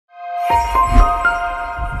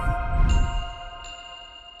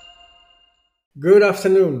Good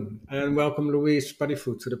afternoon and welcome Louise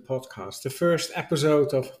Puddifoot to the podcast, the first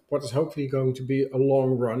episode of what is hopefully going to be a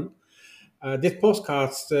long run. This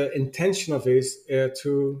podcast, the intention of it is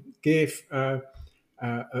to give a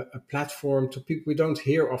platform to people we don't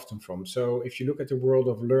hear often from. So if you look at the world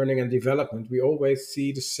of learning and development, we always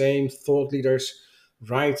see the same thought leaders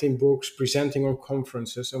writing books, presenting on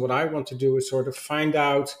conferences. And what I want to do is sort of find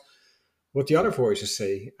out what the other voices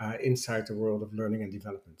say inside the world of learning and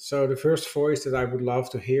development. So the first voice that I would love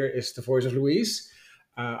to hear is the voice of Louise.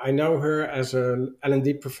 I know her as an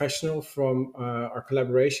L&D professional from our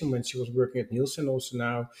collaboration when she was working at Nielsen. Also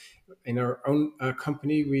now in our own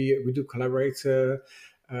company, we do collaborate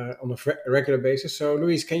on a regular basis. So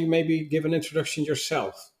Louise, can you maybe give an introduction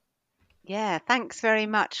yourself? Yeah, thanks very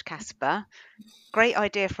much, Casper. Great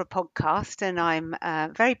idea for a podcast, and I'm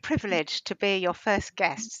very privileged to be your first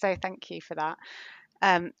guest. So thank you for that.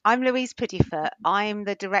 I'm Louise Puddifoot. I'm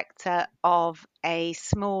the director of a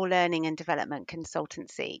small learning and development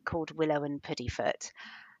consultancy called Willow and Puddifoot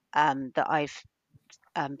that I've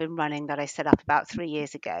been running, that I set up about 3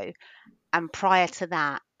 years ago. And prior to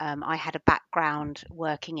that, I had a background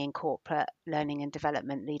working in corporate learning and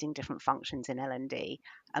development, leading different functions in L&D,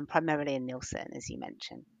 and primarily in Nielsen, as you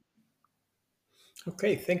mentioned.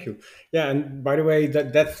 Okay, thank you. Yeah, and by the way,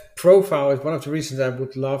 that profile is one of the reasons I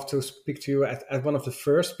would love to speak to you at one of the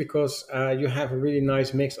first, because you have a really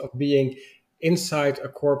nice mix of being inside a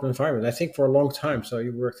corporate environment. I think for a long time. So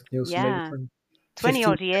you worked at Nielsen maybe Yeah, for 20 15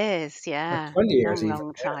 odd years. or Yeah, 20 years long, even.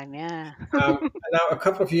 long time. Yeah. And now a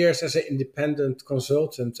couple of years as an independent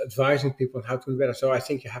consultant advising people on how to do better. So I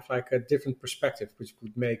think you have like a different perspective, which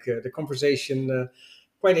would make the conversation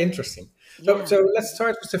quite interesting. So, Yeah. so let's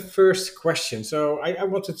start with the first question. So I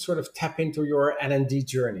wanted to sort of tap into your L&D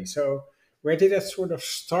journey. So where did that sort of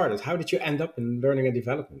started? How did you end up in learning and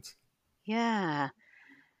development? Yeah.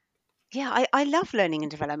 Yeah. I love learning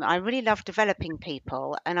and development. I really love developing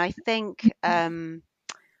people. And I think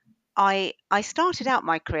I started out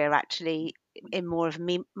my career actually in more of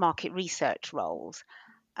market research roles.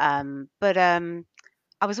 But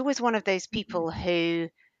I was always one of those people who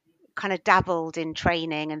kind of dabbled in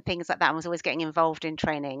training and things like that, and was always getting involved in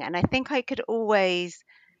training. And I think I could always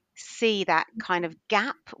see that kind of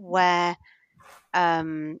gap where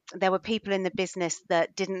there were people in the business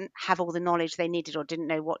that didn't have all the knowledge they needed or didn't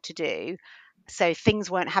know what to do. So things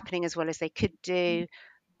weren't happening as well as they could do,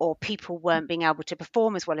 or people weren't being able to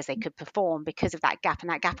perform as well as they could perform because of that gap. And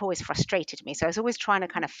that gap always frustrated me. So I was always trying to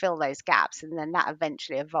kind of fill those gaps. And then that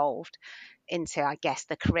eventually evolved into, I guess,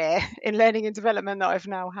 the career in learning and development that I've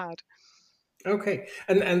now had. Okay,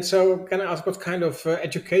 and so can I ask what kind of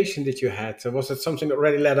education did you had? Was it something that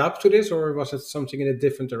already led up to this, or was it something in a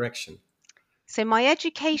different direction? So my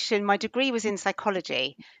education, my degree was in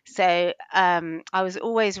psychology. So I was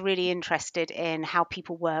always really interested in how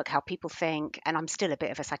people work, how people think, and I'm still a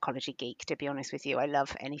bit of a psychology geek, to be honest with you. I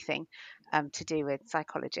love anything to do with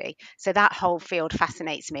psychology. So that whole field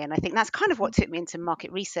fascinates me, and I think that's kind of what took me into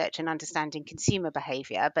market research and understanding consumer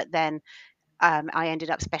behaviour. But then I ended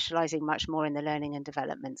up specialising much more in the learning and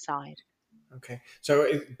development side. Okay, so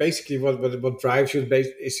basically, what drives you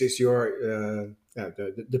is your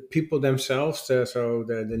the people themselves. So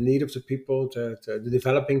the need of the people, the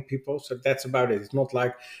developing people. So that's about it. It's not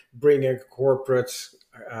like bringing a corporate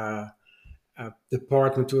uh,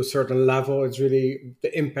 department to a certain level. It's really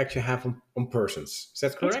the impact you have on persons. Is that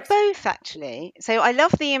It's correct? both, actually. So I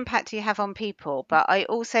love the impact you have on people, but I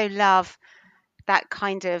also love that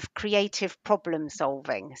kind of creative problem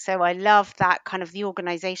solving. So I love that kind of, the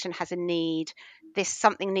organization has a need, this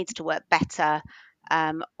something needs to work better,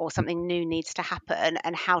 or something new needs to happen,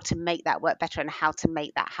 and how to make that work better and how to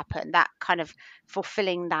make that happen. That kind of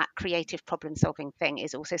fulfilling that creative problem solving thing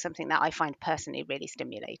is also something that I find personally really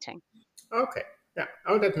stimulating. Okay. Yeah.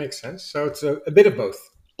 Oh, that makes sense. So it's a bit of both.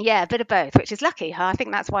 Yeah, a bit of both, which is lucky, huh? I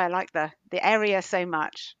think that's why I like the area so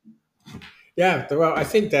much. Yeah, well, I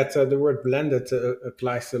think that the word blended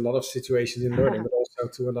applies to a lot of situations in learning, but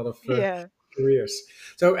also to a lot of Yeah. careers.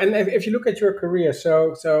 So, and if you look at your career,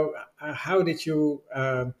 so how did you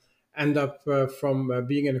end up from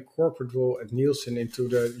being in a corporate role at Nielsen into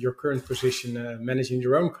your current position, managing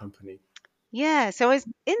your own company? Yeah, so I was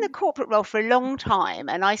in the corporate role for a long time,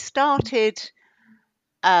 and I started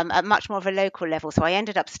at much more of a local level. So I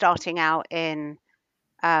ended up starting out in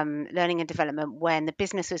learning and development when the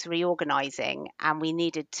business was reorganizing, and we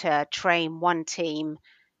needed to train one team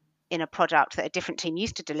in a product that a different team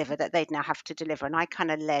used to deliver that they'd now have to deliver. And I kind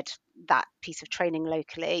of led that piece of training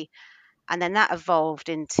locally. And then that evolved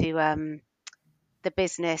into the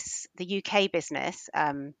business, the UK business.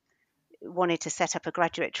 wanted to set up a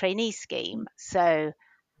graduate trainee scheme. So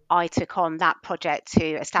I took on that project to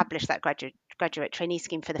establish that graduate trainee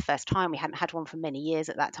scheme for the first time. We hadn't had one for many years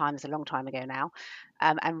at that time; it's a long time ago now,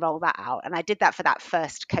 and roll that out. And I did that for that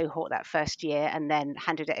first cohort, that first year, and then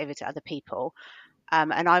handed it over to other people.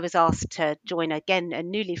 And I was asked to join again a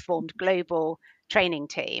newly formed global training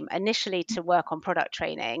team, initially to work on product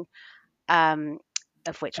training, um,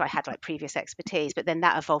 of which I had like previous expertise, but then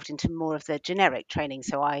that evolved into more of the generic training.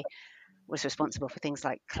 So I was responsible for things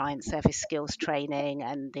like client service skills training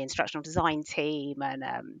and the instructional design team and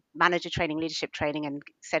manager training, leadership training, and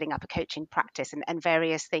setting up a coaching practice and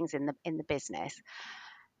various things in the business.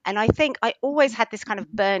 And I think I always had this kind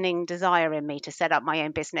of burning desire in me to set up my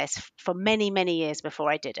own business for many, many years before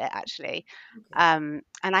I did it, actually. And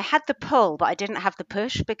I had the pull, but I didn't have the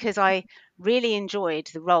push because I really enjoyed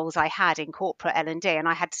the roles I had in corporate L&D, and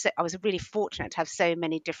I was really fortunate to have so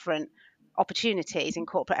many different opportunities in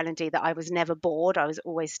corporate L&D that I was never bored. I was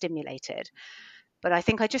always stimulated. But I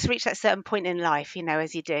think I just reached that certain point in life,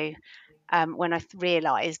 as you do, when I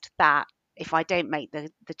realised that if I don't make the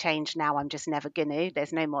change now, I'm just never gonna.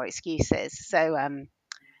 There's no more excuses. So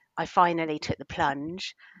I finally took the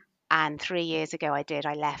plunge, and 3 years ago I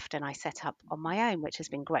left and I set up on my own, which has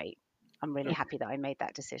been great. I'm really happy that I made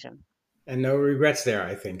that decision. And no regrets there,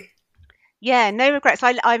 I think. Yeah, no regrets.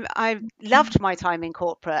 I loved my time in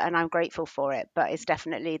corporate and I'm grateful for it, but it's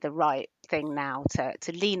definitely the right thing now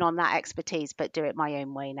to lean on that expertise, but do it my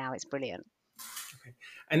own way now. It's brilliant. Okay.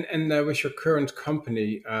 And with your current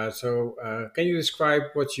company, can you describe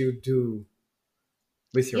what you do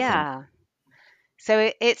with your company? Yeah.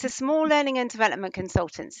 So it's a small learning and development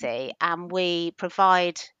consultancy, and we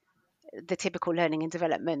provide the typical learning and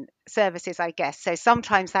development services, I guess. So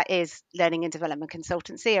sometimes that is learning and development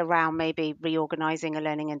consultancy around maybe reorganizing a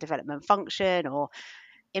learning and development function or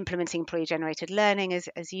implementing employee-generated learning,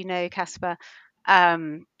 as you know, Casper.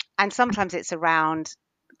 Um, and sometimes it's around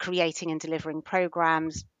creating and delivering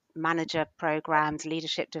programs, manager programs,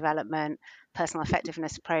 leadership development, personal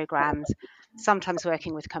effectiveness programs. Sometimes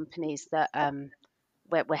working with companies that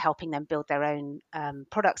we're helping them build their own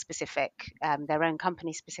product specific, their own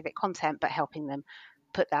company specific content, but helping them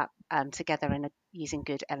put that together using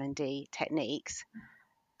good L&D techniques.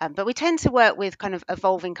 But we tend to work with kind of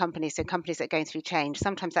evolving companies, so companies that are going through change.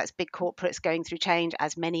 Sometimes that's big corporates going through change,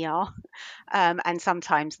 as many are, and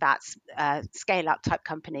sometimes that's scale up type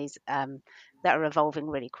companies that are evolving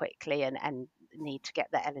really quickly and need to get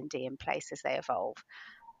their L&D in place as they evolve.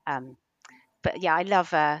 Um, but yeah, I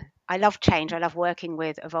love change. I love working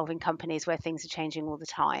with evolving companies where things are changing all the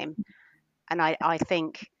time, and I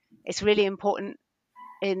think it's really important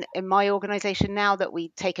in my organization now that we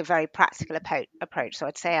take a very practical approach. So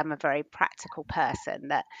I'd say I'm a very practical person,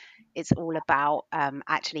 that it's all about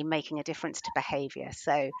actually making a difference to behavior.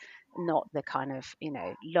 So not the kind of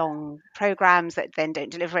long programs that then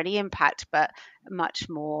don't deliver any impact, but much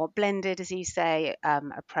more blended, as you say,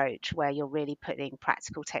 approach where you're really putting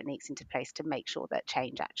practical techniques into place to make sure that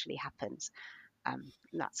change actually happens.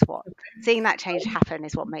 That's what seeing that change happen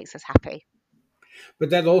is what makes us happy. But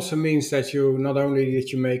that also means that you not only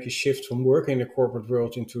did you make a shift from working in the corporate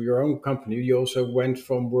world into your own company, you also went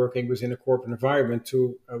from working within a corporate environment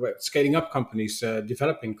to scaling up companies,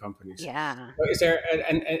 developing companies. Yeah. So is there,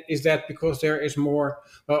 and is that because there is more?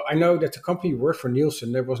 Well, I know that the company you worked for,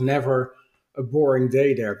 Nielsen, there was never a boring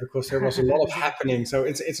day there because there was a lot of happening. So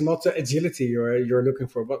it's not the agility you're looking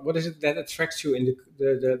for. But what is it that attracts you in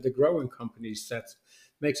the growing companies that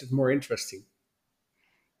makes it more interesting?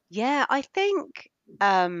 Yeah, I think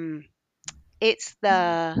um, it's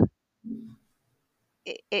the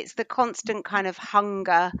constant kind of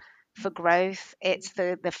hunger for growth. It's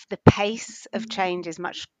the pace of change is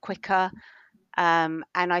much quicker, and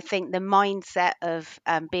I think the mindset of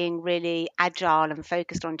being really agile and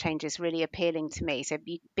focused on change is really appealing to me. So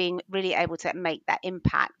being really able to make that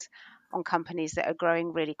impact on companies that are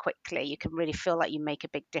growing really quickly, you can really feel like you make a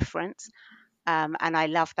big difference. And I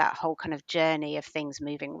love that whole kind of journey of things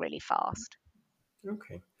moving really fast.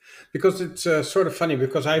 Okay, because it's sort of funny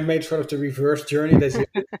because I made sort of the reverse journey that you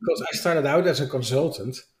did because I started out as a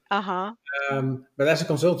consultant, Uh-huh. but as a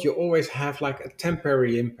consultant you always have like a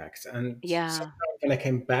temporary impact. And Yeah. sometimes when I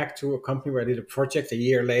came back to a company where I did a project a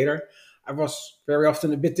year later, I was very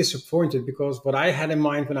often a bit disappointed because what I had in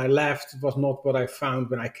mind when I left was not what I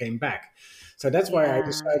found when I came back. So that's why I Yeah.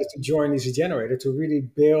 decided to join Easy Generator to really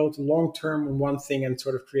build long term on one thing and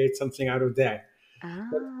sort of create something out of that.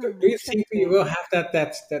 But Ah, do you think you will interesting.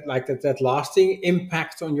 have that lasting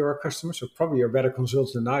impact on your customers? So probably you're a better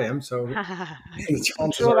consultant than I am. So the I'm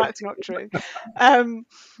chances sure are, that's not true. Um,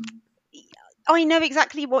 I know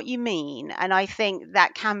exactly what you mean, and I think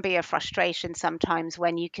that can be a frustration sometimes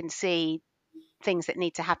when you can see things that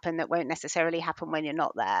need to happen that won't necessarily happen when you're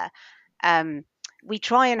not there. Um, we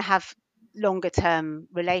try and have longer term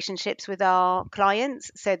relationships with our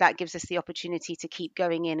clients, so that gives us the opportunity to keep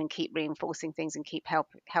going in and keep reinforcing things and keep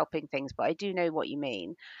helping things. But I do know what you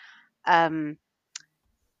mean. Um,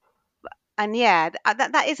 and yeah,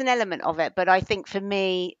 that is an element of it. But I think for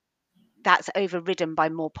me, that's overridden by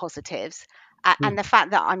more positives. And Hmm. the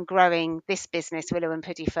fact that I'm growing this business, Willow and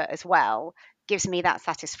Puddifoot, as well, gives me that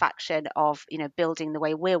satisfaction of, building the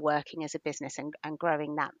way we're working as a business and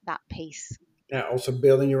growing that piece. Yeah, also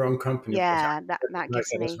building your own company, of course. Yeah, that I that recognize gives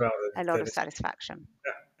that as me well. a lot That of is, satisfaction.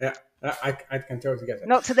 yeah, I can totally get that.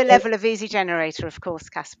 Not to the So, level of Easy Generator, of course,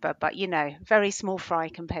 Casper, but very small fry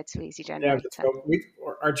compared to Easy yeah, but Generator.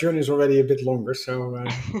 well, our journey is already a bit longer, so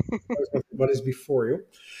what is before you.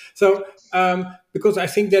 So, because I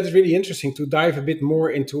think that is really interesting to dive a bit more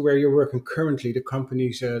into where you're working currently, the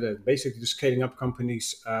companies, basically the scaling up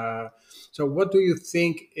companies. So, what do you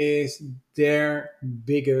think is their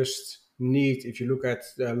biggest need if you look at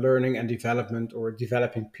learning and development or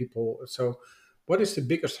developing people? So, what is the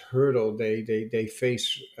biggest hurdle they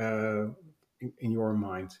face in your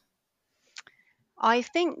mind? I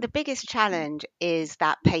think the biggest challenge is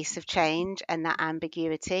that pace of change and that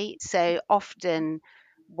ambiguity. So often,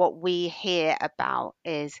 what we hear about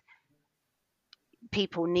is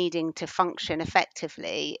people needing to function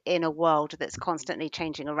effectively in a world that's constantly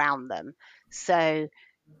changing around them. So,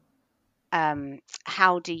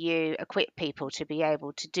 how do you equip people to be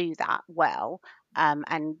able to do that well?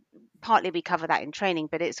 And partly we cover that in training,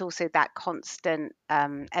 but it's also that constant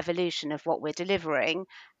evolution of what we're delivering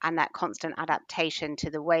and that constant adaptation to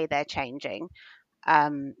the way they're changing,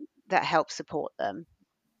 um, that helps support them.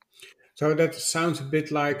 So that sounds a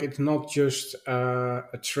bit like it's not just a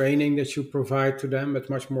training that you provide to them, but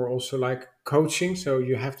much more also like coaching. So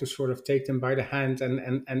you have to sort of take them by the hand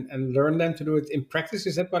and learn them to do it in practice.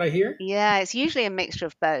 Is that what I hear? Yeah, it's usually a mixture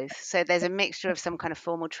of both. So there's a mixture of some kind of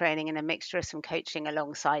formal training and a mixture of some coaching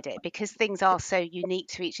alongside it because things are so unique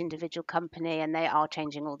to each individual company and they are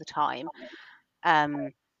changing all the time.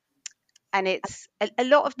 Um, and it's a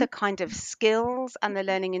lot of the kind of skills and the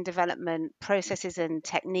learning and development processes and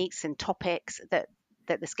techniques and topics that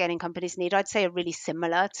the scaling companies need, I'd say, are really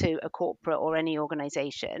similar to a corporate or any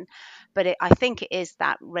organization. But I think it is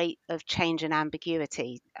that rate of change and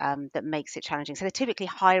ambiguity, that makes it challenging. So they're typically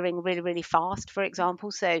hiring really, really fast, for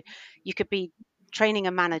example. So you could be training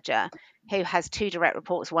a manager who has two direct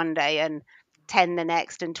reports one day and 10 the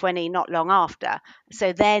next and 20 not long after.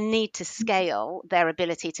 So their need to scale their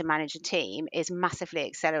ability to manage a team is massively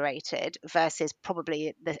accelerated versus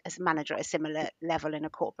probably as a manager at a similar level in a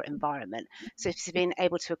corporate environment. So it's being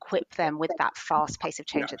able to equip them with that fast pace of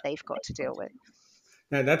change that they've got to deal with.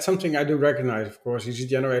 Now, that's something I do recognize, of course. Easy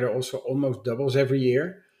Generator also almost doubles every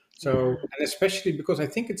year. So, Yeah. and especially because I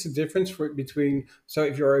think it's a difference between, so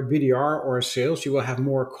if you're a BDR or a sales, you will have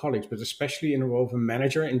more colleagues, but especially in the role of a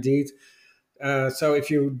manager, indeed. So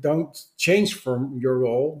if you don't change from your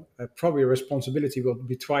role, probably your responsibility will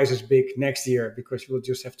be twice as big next year because you will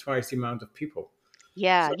just have twice the amount of people.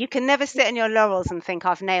 Yeah, So you can never sit on your laurels and think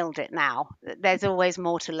I've nailed it now. There's always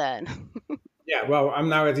more to learn. yeah, well, I'm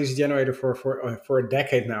now at Easy Generator for a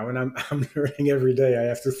decade now, and I'm I'm learning every day. I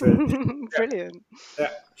have to say. Brilliant. Yeah.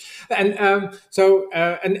 And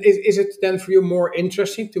and is it then for you more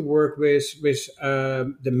interesting to work with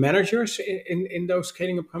the managers in those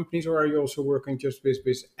scaling up companies, or are you also working just with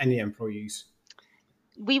any employees?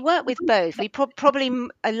 We work with both. Probably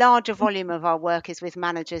a larger volume of our work is with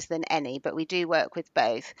managers than any, but we do work with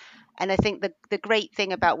both. And I think the great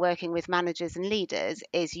thing about working with managers and leaders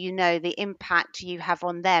is, the impact you have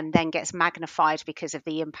on them then gets magnified because of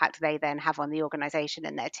the impact they then have on the organization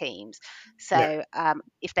and their teams. Yeah. So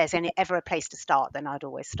if there's ever a place to start, then I'd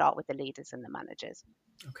always start with the leaders and the managers.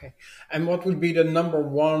 Okay. And what would be the number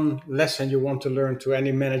one lesson you want to learn to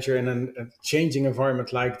any manager in a changing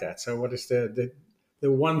environment like that? So what is the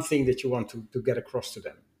one thing that you want to get across to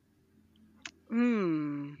them?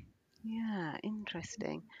 Hmm. Yeah,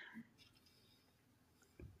 interesting.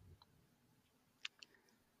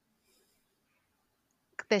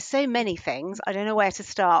 There's so many things. I don't know where to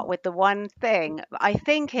start with the one thing. I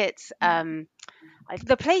think it's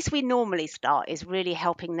the place we normally start is really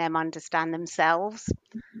helping them understand themselves.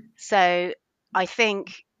 So I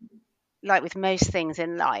think, like with most things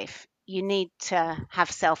in life, you need to have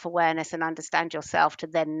self awareness and understand yourself to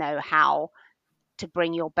then know how to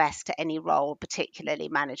bring your best to any role, particularly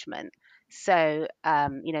management. So,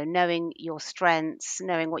 knowing your strengths,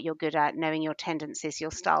 knowing what you're good at, knowing your tendencies,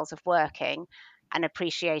 your styles of working, and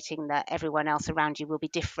appreciating that everyone else around you will be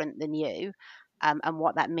different than you. And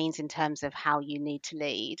what that means in terms of how you need to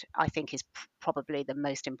lead, I think is probably the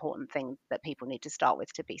most important thing that people need to start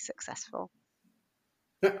with to be successful.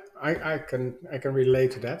 Yeah, I can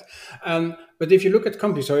relate to that. But if you look at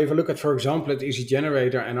companies, so if you look at, for example, at Easy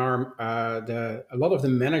Generator and our the a lot of the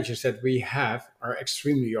managers that we have are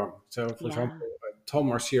extremely young. So, for example, Yeah,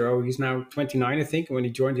 Tom, our CRO, he's now 29, I think. And when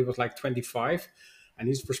he joined, he was like 25, and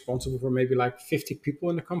he's responsible for maybe like 50 people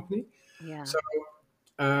in the company. yeah, So,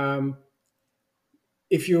 um,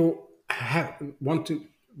 if you want to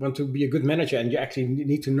be a good manager, and you actually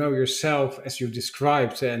need to know yourself as you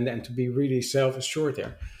described, and to be really self-assured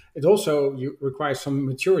there, it also you requires some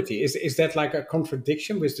maturity. Is that like a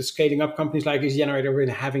contradiction with the scaling up companies like this generator, with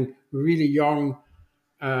having really young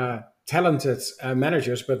talented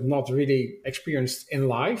managers but not really experienced in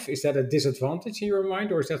life? Is that a disadvantage in your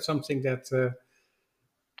mind, or is that something that's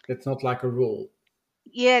not like a rule?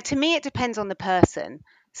 yeah. To me, it depends on the person.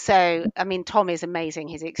 So, I mean, Tom is amazing.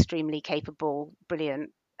 He's extremely capable,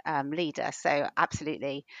 brilliant leader. So,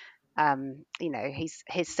 absolutely,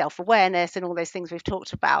 his self-awareness and all those things we've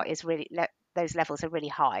talked about is really those levels are really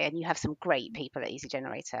high, and you have some great people at Easy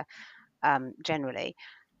Generator generally.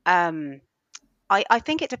 um, I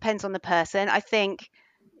think it depends on the person. I think,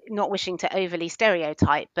 not wishing to overly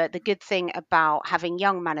stereotype, but the good thing about having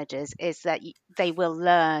young managers is that they will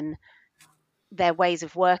learn their ways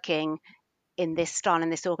of working in this style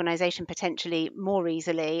and this organization potentially more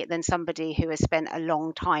easily than somebody who has spent a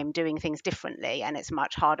long time doing things differently, and it's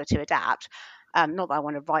much harder to adapt. Not that I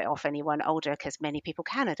want to write off anyone older, because many people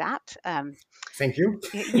can adapt. Thank you.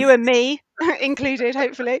 You and me included,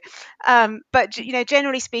 hopefully. But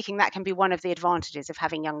generally speaking, that can be one of the advantages of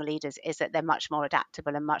having young leaders, is that they're much more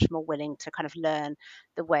adaptable and much more willing to kind of learn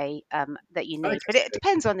the way that you I need. can But see it that.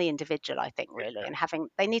 depends on the individual, I think, really, and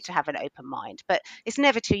they need to have an open mind. But it's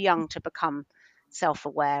never too young to become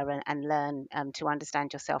self-aware and learn to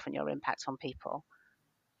understand yourself and your impact on people.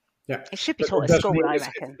 Yeah, It should be but taught it at does school, mean I it's it's,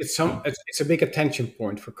 reckon. it's some it's a big attention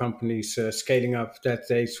point for companies scaling up, that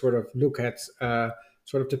they sort of look at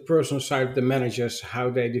sort of the personal side of the managers,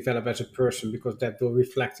 how they develop as a person, because that will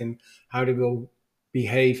reflect in how they will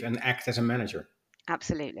behave and act as a manager.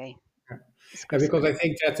 Absolutely. Yeah, It's yeah, because critical. I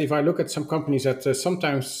think that if I look at some companies that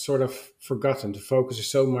sometimes sort of forgotten, the focus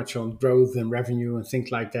is so much on growth and revenue and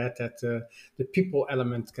things like that, that the people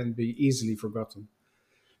element can be easily forgotten.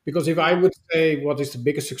 Because if I Yeah. would say what is the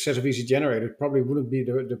biggest success of Easy Generator, it probably wouldn't be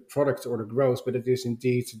the product or the growth, but it is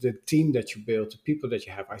indeed the team that you build, the people that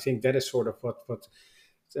you have. I think that is sort of where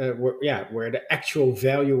the actual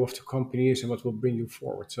value of the company is and what will bring you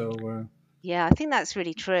forward. So Yeah, I think that's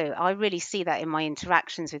really true. I really see that in my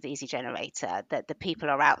interactions with Easy Generator, that the people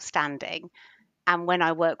are outstanding. And when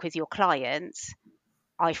I work with your clients,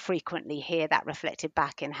 I frequently hear that reflected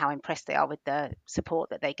back in how impressed they are with the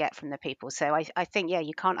support that they get from the people. So I think, yeah,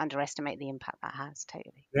 you can't underestimate the impact that has,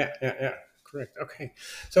 totally. yeah, correct. Okay.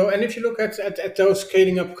 So and if you look at those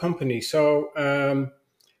scaling up companies, so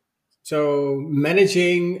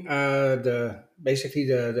managing the basically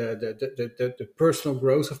the personal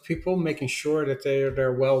growth of people, making sure that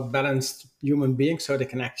they're well balanced human beings, so they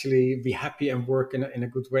can actually be happy and work in a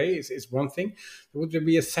good way, is one thing. Would there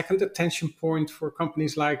be a second attention point for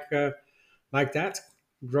companies like that,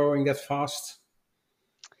 growing that fast?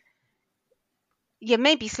 Yeah,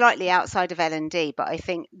 maybe slightly outside of L&D, but I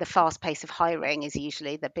think the fast pace of hiring is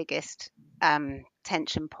usually the biggest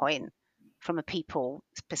tension point from a people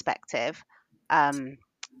perspective. Um,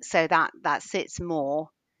 so that sits more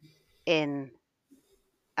in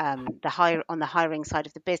on the hiring side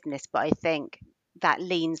of the business, but I think that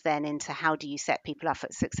leans then into, how do you set people up for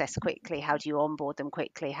success quickly? How do you onboard them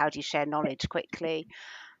quickly? How do you share knowledge quickly?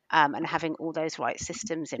 And having all those right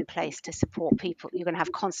systems in place to support people. You're going to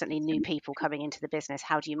have constantly new people coming into the business.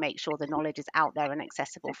 How do you make sure the knowledge is out there and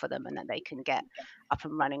accessible for them, and that they can get up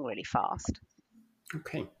and running really fast?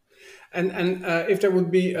 Okay. And if there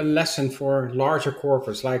would be a lesson for larger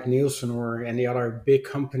corporates like Nielsen or any other big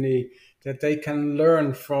company that they can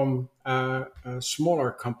learn from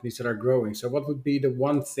smaller companies that are growing, so what would be the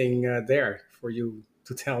one thing there for you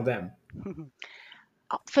to tell them?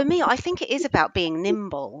 For me, I think it is about being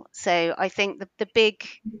nimble. So I think the big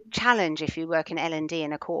challenge, if you work in L&D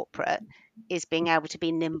in a corporate, is being able to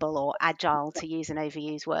be nimble or agile, to use an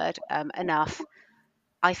overused word, enough.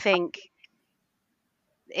 I think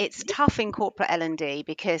it's tough in corporate L&D,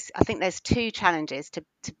 because I think there's two challenges to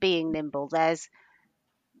being nimble. There's,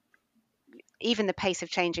 even the pace of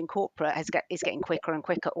change in corporate is getting quicker and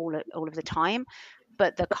quicker all of the time.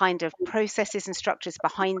 but the kind of processes and structures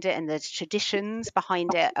behind it and the traditions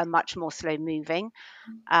behind it are much more slow moving.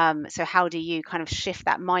 So how do you kind of shift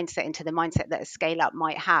that mindset into the mindset that a scale up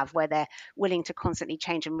might have, where they're willing to constantly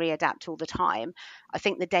change and readapt all the time? I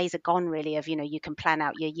think the days are gone really of, you can plan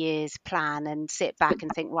out your year's plan and sit back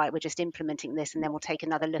and think, right, we're just implementing this and then we'll take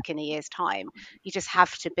another look in a year's time. You just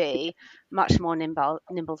have to be much more nimble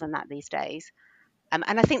than that these days.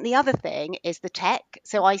 And I think the other thing is the tech.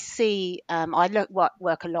 So I see, I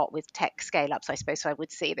work a lot with tech scale ups, I suppose, so I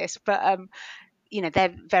would see this, but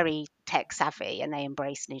they're very tech savvy and they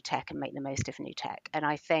embrace new tech and make the most of new tech. And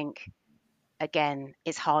I think, again,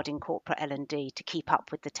 it's hard in corporate L&D to keep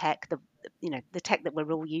up with the tech. The tech that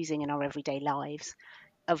we're all using in our everyday lives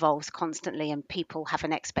evolves constantly, and people have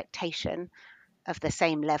an expectation of the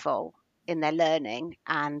same level in their learning,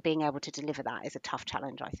 and being able to deliver that is a tough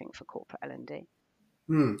challenge, I think, for corporate L&D.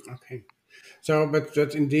 Okay. So, but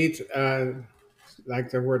indeed, like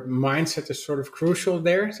the word mindset is sort of crucial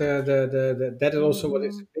there. That is also what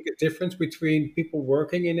is Mm-hmm. the biggest difference between people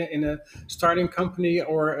working in a starting company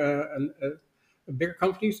or a bigger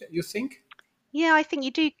company, you think? Yeah, I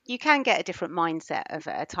think you can get a different mindset of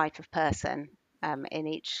a type of person in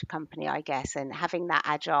each company, I guess, and having that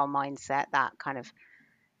agile mindset, that kind of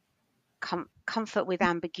comfort with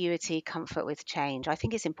ambiguity, comfort with change. I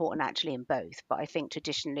think it's important actually in both, but I think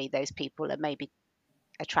traditionally those people are maybe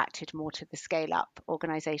attracted more to the scale up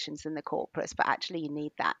organizations than the corporates, but actually you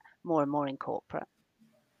need that more and more in corporate.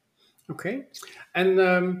 Okay,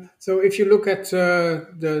 and so if you look at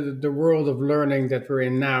the world of learning that we're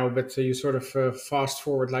in now, but you sort of fast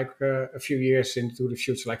forward like a few years into the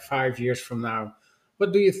future, like 5 years from now,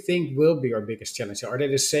 what do you think will be our biggest challenge? Are they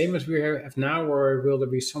the same as we have now, or will there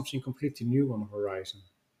be something completely new on the horizon?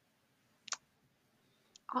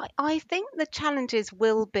 I think the challenges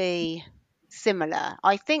will be similar.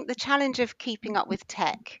 I think the challenge of keeping up with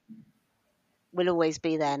tech will always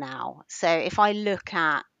be there now. So if I look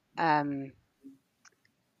at um,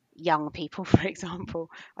 young people, for example,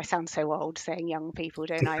 I sound so old saying young people,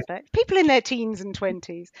 don't I? But people in their teens and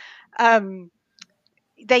 20s, um,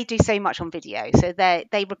 they do so much on video. So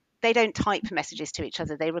they don't type messages to each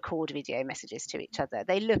other. They record video messages to each other.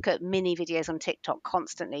 They look at mini videos on TikTok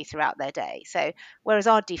constantly throughout their day. So whereas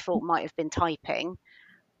our default might have been typing,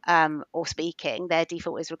 or speaking, their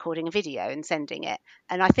default is recording a video and sending it.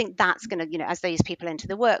 And I think that's going to, as those people enter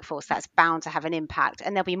the workforce, that's bound to have an impact.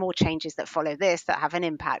 And there'll be more changes that follow this that have an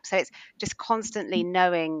impact. So it's just constantly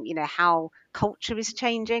knowing, how culture is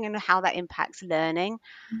changing and how that impacts learning,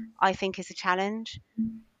 I think is a challenge.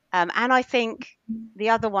 And I think the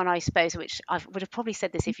other one, I suppose, which I would have probably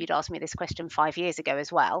said this if you'd asked me this question 5 years ago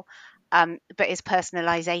as well, but is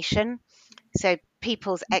personalization. So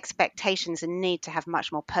people's expectations and need to have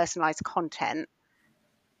much more personalized content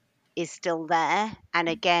is still there. And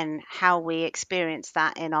again, how we experience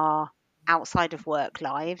that in our outside of work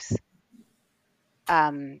lives.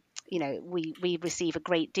 We receive a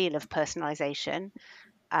great deal of personalization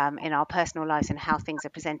in our personal lives and how things are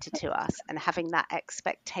presented to us. And having that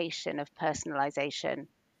expectation of personalization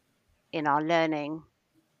in our learning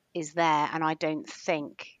is there. And I don't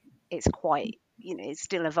think it's quite, it's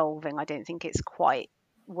still evolving. I don't think it's quite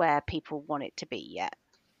where people want it to be yet.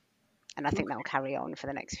 And I think that will carry on for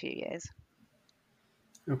the next few years.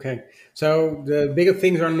 Okay, so the bigger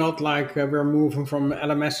things are not like we're moving from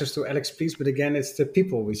LMSs to LXPs, but again, it's the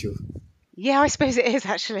people with you. Yeah, I suppose it is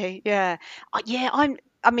actually. Yeah, yeah.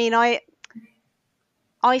 I mean, I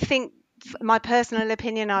think my personal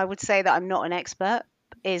opinion, I would say that I'm not an expert.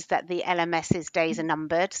 Is that the LMS's days are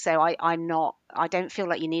numbered? So I'm not. I don't feel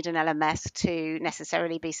like you need an LMS to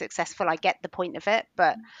necessarily be successful. I get the point of it,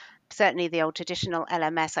 but certainly the old traditional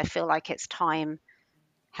LMS, I feel like its time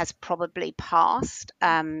has probably passed.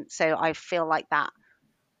 So I feel like that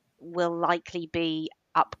will likely be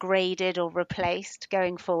upgraded or replaced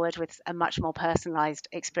going forward with a much more personalized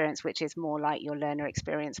experience, which is more like your learner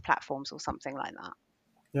experience platforms or something like that.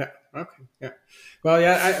 Yeah. Okay. Yeah. Well,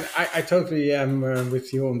 yeah, I totally am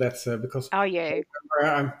with you on that because Are I you?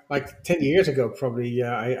 remember like 10 years ago, probably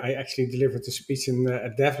I actually delivered a speech in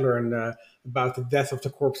at DevLearn about the death of the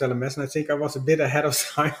corporate LMS, and I think I was a bit ahead of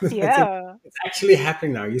time. I think Yeah. it's actually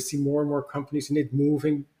happening now. You see more and more companies in it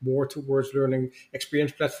moving more towards learning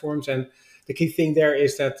experience platforms, and the key thing there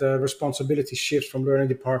is that responsibility shifts from learning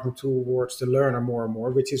department towards the learner more and more,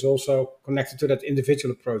 which is also connected to that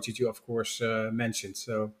individual approach that you, of course, mentioned.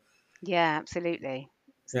 So, Yeah, absolutely.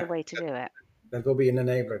 It's the yeah, way to do it. that will be an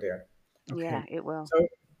enabler there. Yeah, Okay. it will. So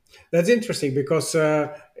that's interesting because, and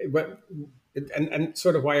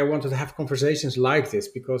sort of why I wanted to have conversations like this,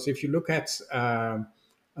 because if you look at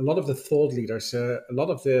a lot of the thought leaders, a lot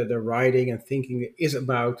of the writing and thinking is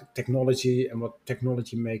about technology and what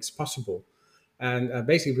technology makes possible. And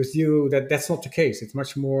basically, with you, that's not the case. It's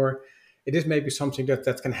much more. It is maybe something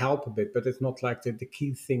that can help a bit, but it's not like the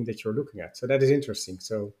key thing that you're looking at. So that is interesting.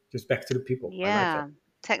 So just back to the people. I like that. Yeah.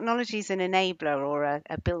 Technology is an enabler or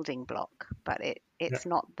a building block, but Yeah. it's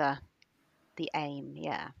not the aim.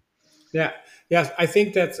 Yeah. Yeah, yes, I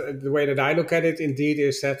think that the way that I look at it indeed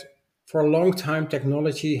is that for a long time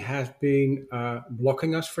technology has been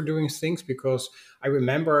blocking us for doing things because I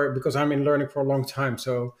remember because I'm in learning for a long time.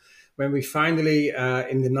 So when we finally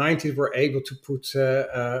in the 90s were able to put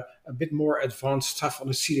a bit more advanced stuff on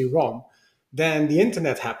the CD-ROM, then the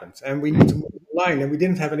internet happened and we need to move online and we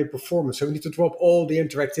didn't have any performance. So we need to drop all the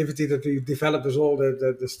interactivity that we developed with all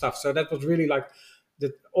the stuff. So that was really like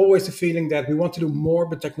always the feeling that we want to do more,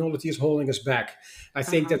 but technology is holding us back. I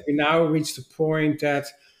think Uh-huh. that we now reach the point that,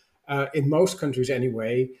 in most countries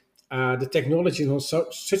anyway, the technology is on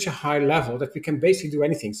such a high level that we can basically do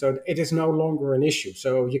anything. So it is no longer an issue.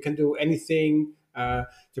 So you can do anything.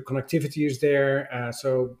 The connectivity is there.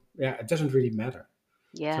 So yeah, it doesn't really matter.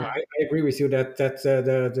 So Yeah. I agree with you that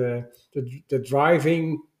the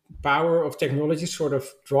driving power of technology sort of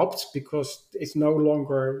dropped because it's no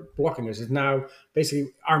longer blocking us. It's now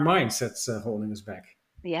basically our minds that's holding us back.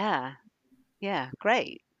 Yeah. Yeah.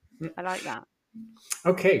 Great. I like that.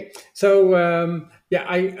 Okay, so yeah,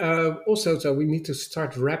 I also so we need to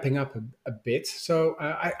start wrapping up a bit. So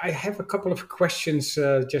I have a couple of questions,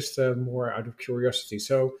 just more out of curiosity.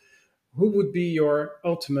 So, who would be your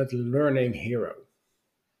ultimate learning hero?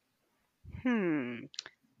 Hmm.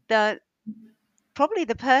 The Probably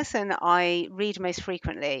the person I read most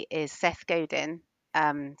frequently is Seth Godin.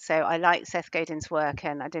 So I like Seth Godin's work,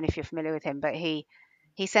 and I don't know if you're familiar with him, but he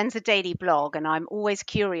sends a daily blog, and I'm always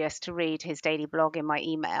curious to read his daily blog in my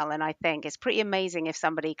email. And I think it's pretty amazing if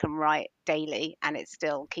somebody can write daily, and it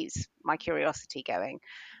still keeps my curiosity going.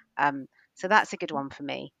 Um, so that's a good one for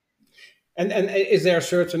me. And is there a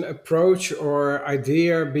certain approach or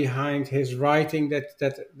idea behind his writing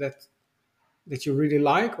that you really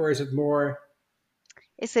like, or is it more?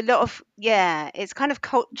 It's a lot of, yeah, it's kind of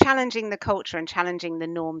challenging the culture and challenging the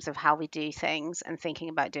norms of how we do things and thinking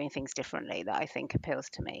about doing things differently that I think appeals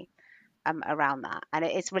to me, around that. And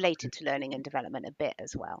it's related to learning and development a bit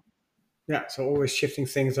as well. Yeah, so always shifting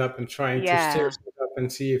things up and trying to stir Yeah. things up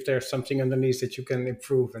and see if there's something underneath that you can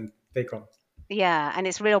improve and take on. Yeah. And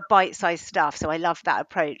it's real bite-sized stuff. So I love that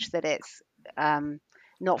approach that it's, um,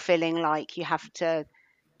 not feeling like you have to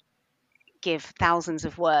give thousands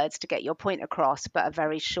of words to get your point across, but a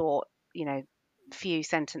very short, you know, few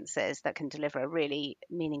sentences that can deliver a really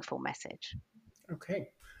meaningful message. Okay.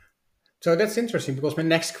 So that's interesting because my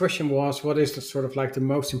next question was, what is the sort of like the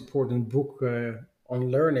most important book on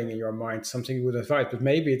learning in your mind? Something you would advise, but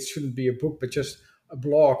maybe it shouldn't be a book, but just a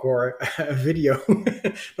blog or a video.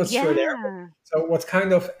 Not sure there. Yeah. So, what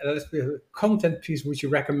kind of content piece would you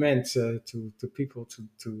recommend to people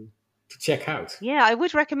to check out? Yeah, I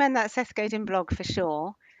would recommend that Seth Godin blog for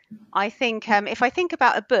sure. I think, if I think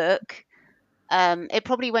about a book, it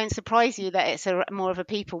probably won't surprise you that it's more of a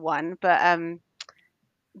people one. But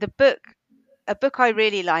the book, a book I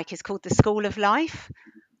really like, is called The School of Life.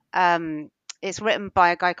 Um, it's written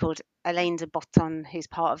by a guy called Alain de Botton, who's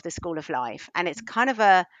part of the School of Life, and it's kind of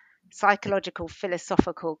a psychological,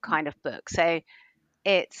 philosophical kind of book. So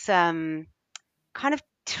it's kind of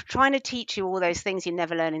trying to teach you all those things you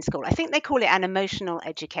never learn in school. I think they call it an emotional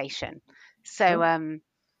education. So, Oh,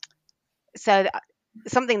 so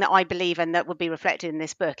something that I believe and that would be reflected in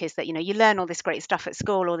this book is that, you know, you learn all this great stuff at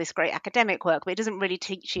school, all this great academic work, but it doesn't really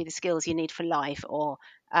teach you the skills you need for life or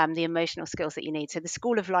the emotional skills that you need. So the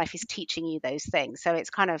School of Life is teaching you those things. So it's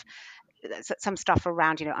kind of some stuff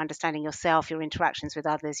around, you know, understanding yourself, your interactions with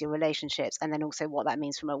others, your relationships, and then also what that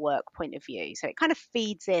means from a work point of view. So it kind of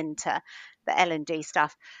feeds into the L&D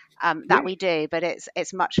stuff, that really? we do, but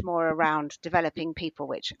it's much more around developing people,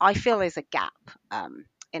 which I feel is a gap,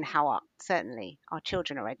 in how certainly our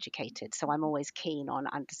children are educated. So I'm always keen on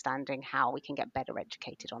understanding how we can get better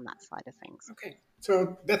educated on that side of things. Okay,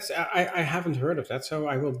 so that's I haven't heard of that, so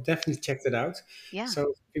I will definitely check that out. Yeah,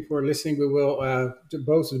 So if people are listening, we will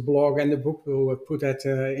both the blog and the book will put that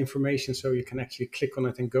information so you can actually click on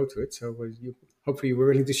it and go to it. So you hopefully you were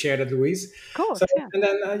willing to share that, Louise. of course. So Yeah. and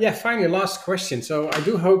then yeah, finally last question. So I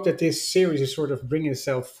do hope that this series is sort of bringing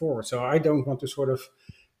itself forward. So I don't want to sort of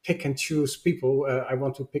pick and choose people. I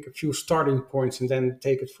want to pick a few starting points and then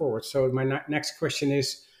take it forward. So my next question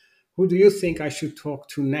is, who do you think I should talk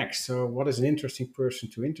to next? So, what is an interesting person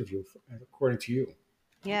to interview, according to you?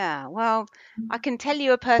 Yeah, well, I can tell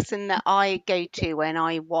you a person that I go to when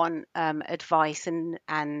I want advice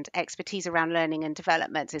and expertise around learning and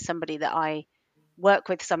development is somebody that I work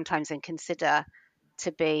with sometimes and consider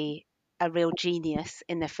to be a real genius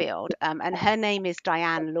in the field. And her name is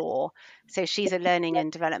Diane Law. So she's a learning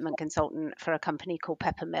and development consultant for a company called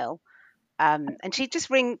Peppermill. And she just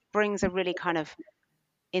brings a really kind of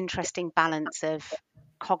interesting balance of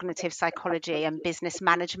cognitive psychology and business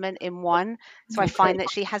management in one. So I Okay. find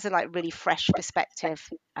that she has a like really fresh perspective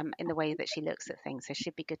in the way that she looks at things. So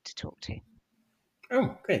she'd be good to talk to.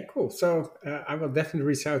 Oh, okay, cool. So I will definitely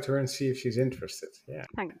reach out to her and see if she's interested. Yeah.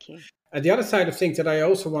 Thank you. The other side of things that I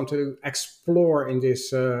also want to explore in this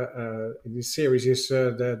series is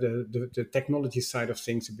the technology side of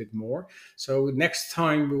things a bit more. So next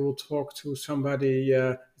time we will talk to somebody.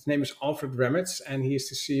 His name is Alfred Remetz, and he is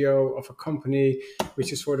the CEO of a company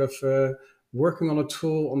which is sort of working on a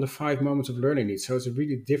tool on the 5 moments of learning needs. So it's a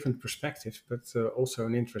really different perspective, but also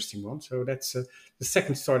an interesting one. So that's the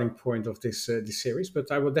second starting point of this series.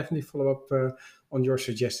 But I will definitely follow up on your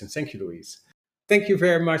suggestions. Thank you, Louise. Thank you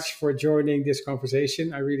very much for joining this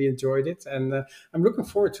conversation. I really enjoyed it. And I'm looking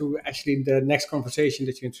forward to actually the next conversation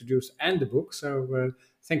that you introduced and the book. So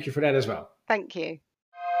thank you for that as well. Thank you.